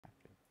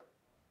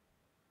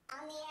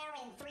On the air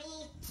in 3,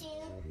 2,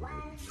 1.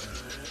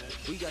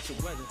 We got your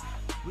weather,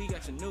 we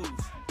got your news,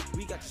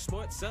 we got your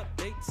sports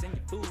updates and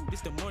your food.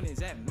 This the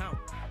mornings at Mount.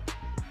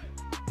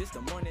 This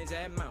the mornings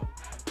at Mount.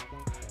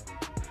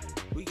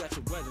 We got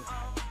your weather,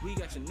 we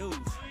got your news,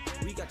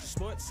 we got your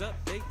sports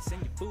updates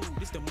and your food.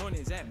 This the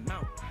mornings at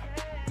Mount.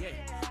 Yeah,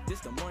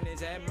 this the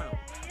mornings at Mount.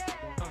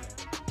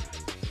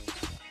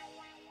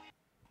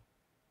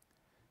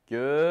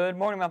 Good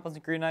morning, Mount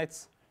Pleasant Green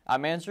Knights.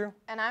 I'm Andrew.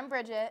 And I'm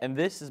Bridget. And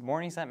this is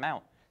Mornings at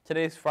Mount.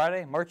 Today is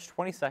Friday, March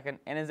 22nd,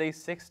 and is a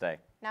 6th day.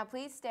 Now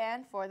please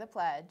stand for the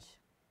pledge.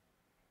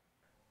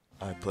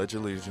 I pledge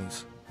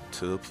allegiance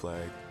to the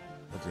flag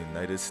of the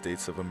United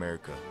States of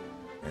America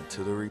and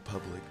to the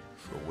republic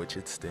for which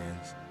it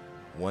stands,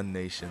 one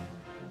nation,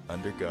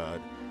 under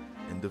God,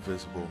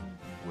 indivisible,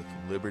 with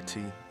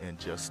liberty and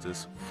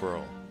justice for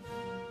all.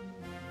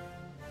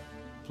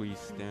 Please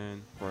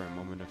stand for a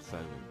moment of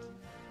silence.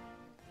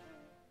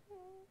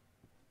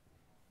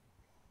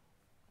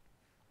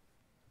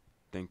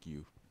 Thank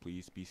you.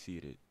 Please be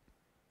seated.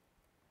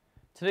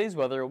 Today's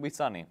weather will be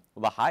sunny,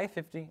 with a high of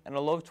 50 and a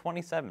low of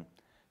 27.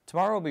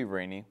 Tomorrow will be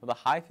rainy, with a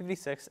high of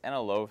 56 and a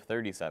low of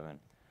 37.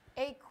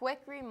 A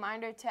quick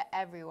reminder to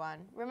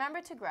everyone. Remember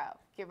to grow.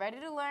 Get ready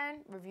to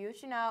learn, review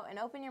what you know, and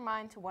open your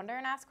mind to wonder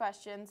and ask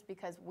questions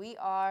because we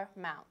are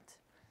Mount.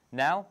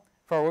 Now,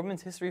 for our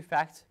Women's History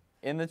Fact.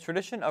 In the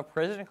tradition of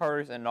President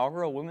Carter's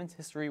inaugural Women's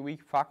History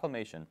Week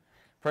proclamation,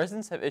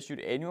 presidents have issued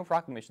annual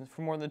proclamations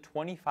for more than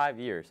 25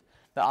 years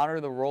that honor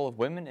the role of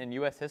women in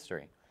U.S.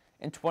 history.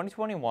 In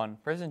 2021,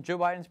 President Joe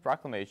Biden's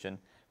proclamation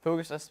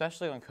focused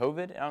especially on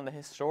COVID and on the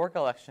historic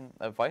election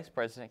of Vice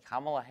President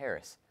Kamala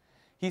Harris.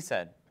 He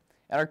said,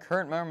 "At our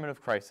current moment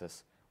of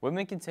crisis,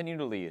 women continue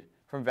to lead,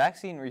 from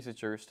vaccine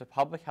researchers to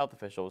public health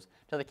officials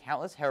to the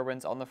countless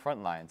heroines on the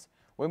front lines.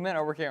 Women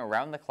are working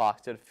around the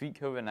clock to defeat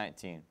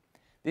COVID-19.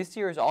 This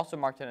year has also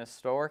marked an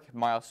historic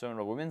milestone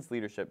of women's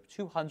leadership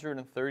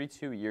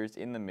 232 years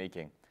in the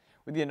making,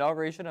 with the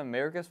inauguration of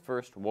America's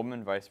first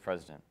woman vice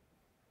president."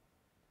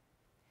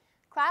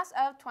 Class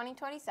of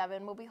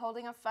 2027 will be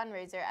holding a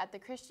fundraiser at the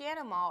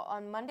Christiana Mall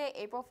on Monday,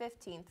 April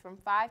 15th from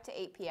 5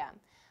 to 8 p.m.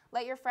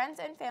 Let your friends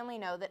and family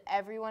know that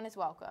everyone is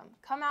welcome.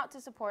 Come out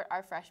to support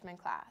our freshman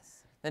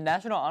class. The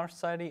National Honor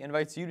Society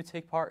invites you to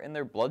take part in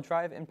their blood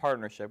drive in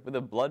partnership with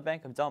the Blood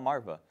Bank of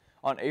Delmarva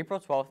on April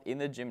 12th in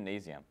the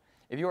gymnasium.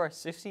 If you are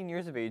 16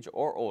 years of age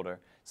or older,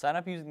 sign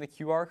up using the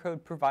QR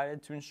code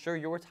provided to ensure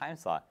your time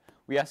slot.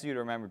 We ask you to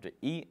remember to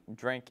eat,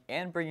 drink,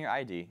 and bring your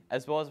ID,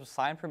 as well as a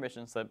signed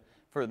permission slip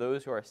for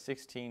those who are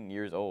 16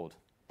 years old.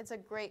 It's a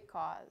great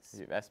cause.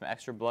 If you have some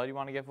extra blood you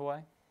want to give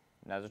away,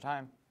 now's your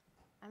time.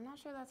 I'm not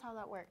sure that's how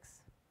that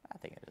works. I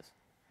think it is.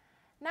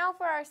 Now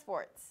for our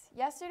sports.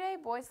 Yesterday,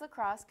 boys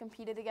lacrosse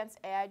competed against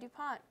AI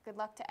DuPont. Good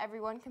luck to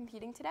everyone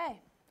competing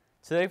today.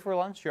 Today for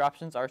lunch, your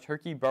options are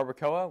turkey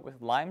barbacoa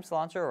with lime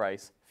cilantro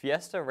rice,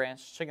 fiesta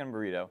ranch chicken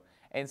burrito,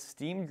 and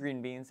steamed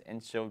green beans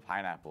and chilled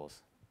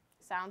pineapples.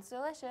 Sounds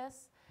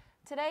delicious.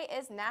 Today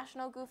is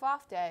National Goof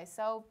Off Day,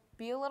 so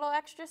be a little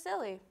extra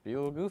silly. Be a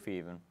little goofy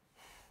even.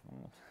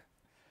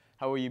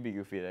 How will you be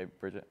goofy today,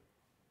 Bridget?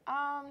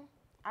 I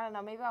don't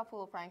know, maybe I'll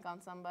pull a prank on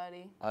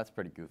somebody. Oh, that's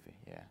pretty goofy,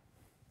 yeah.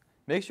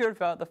 Make sure to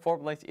fill out the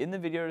form linked in the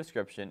video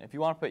description if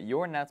you want to put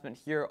your announcement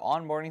here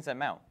on Mornings at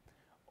Mount.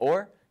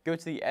 Or go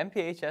to the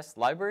MPHS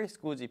Library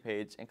Schoology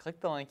page and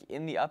click the link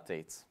in the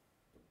updates.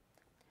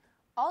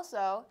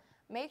 Also,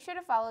 make sure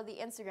to follow the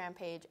Instagram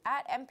page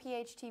at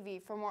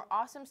MPHTV for more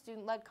awesome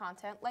student-led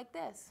content like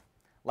this.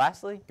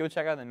 Lastly, go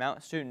check out the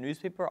Mount Student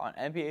Newspaper on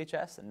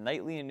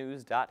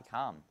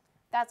MPHSnightlynews.com.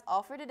 That's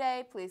all for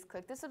today. Please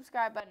click the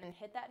subscribe button and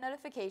hit that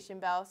notification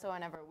bell so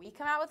whenever we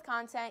come out with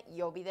content,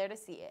 you'll be there to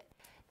see it.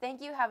 Thank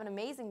you, have an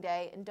amazing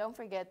day, and don't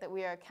forget that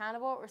we are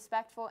accountable,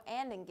 respectful,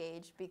 and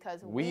engaged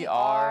because we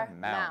are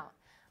Mount.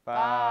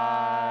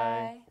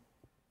 Bye.